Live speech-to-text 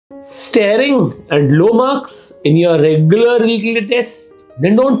Staring at low marks in your regular weekly test?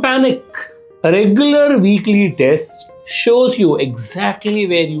 Then don't panic. A regular weekly test shows you exactly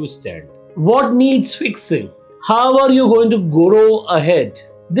where you stand. What needs fixing? How are you going to grow ahead?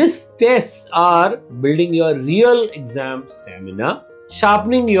 These tests are building your real exam stamina,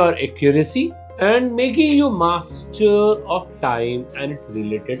 sharpening your accuracy, and making you master of time and its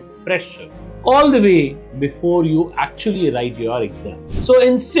related pressure, all the way before you actually write your exam. So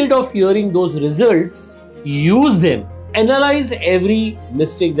instead of hearing those results, use them. Analyze every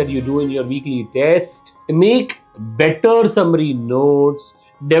mistake that you do in your weekly test, make better summary notes,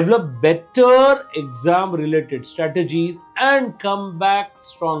 develop better exam related strategies, and come back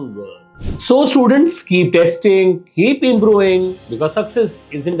stronger. So students, keep testing, keep improving, because success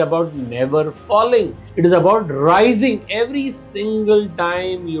isn't about never falling. It is about rising every single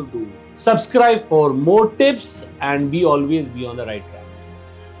time you do. Subscribe for more tips and always be on the right track.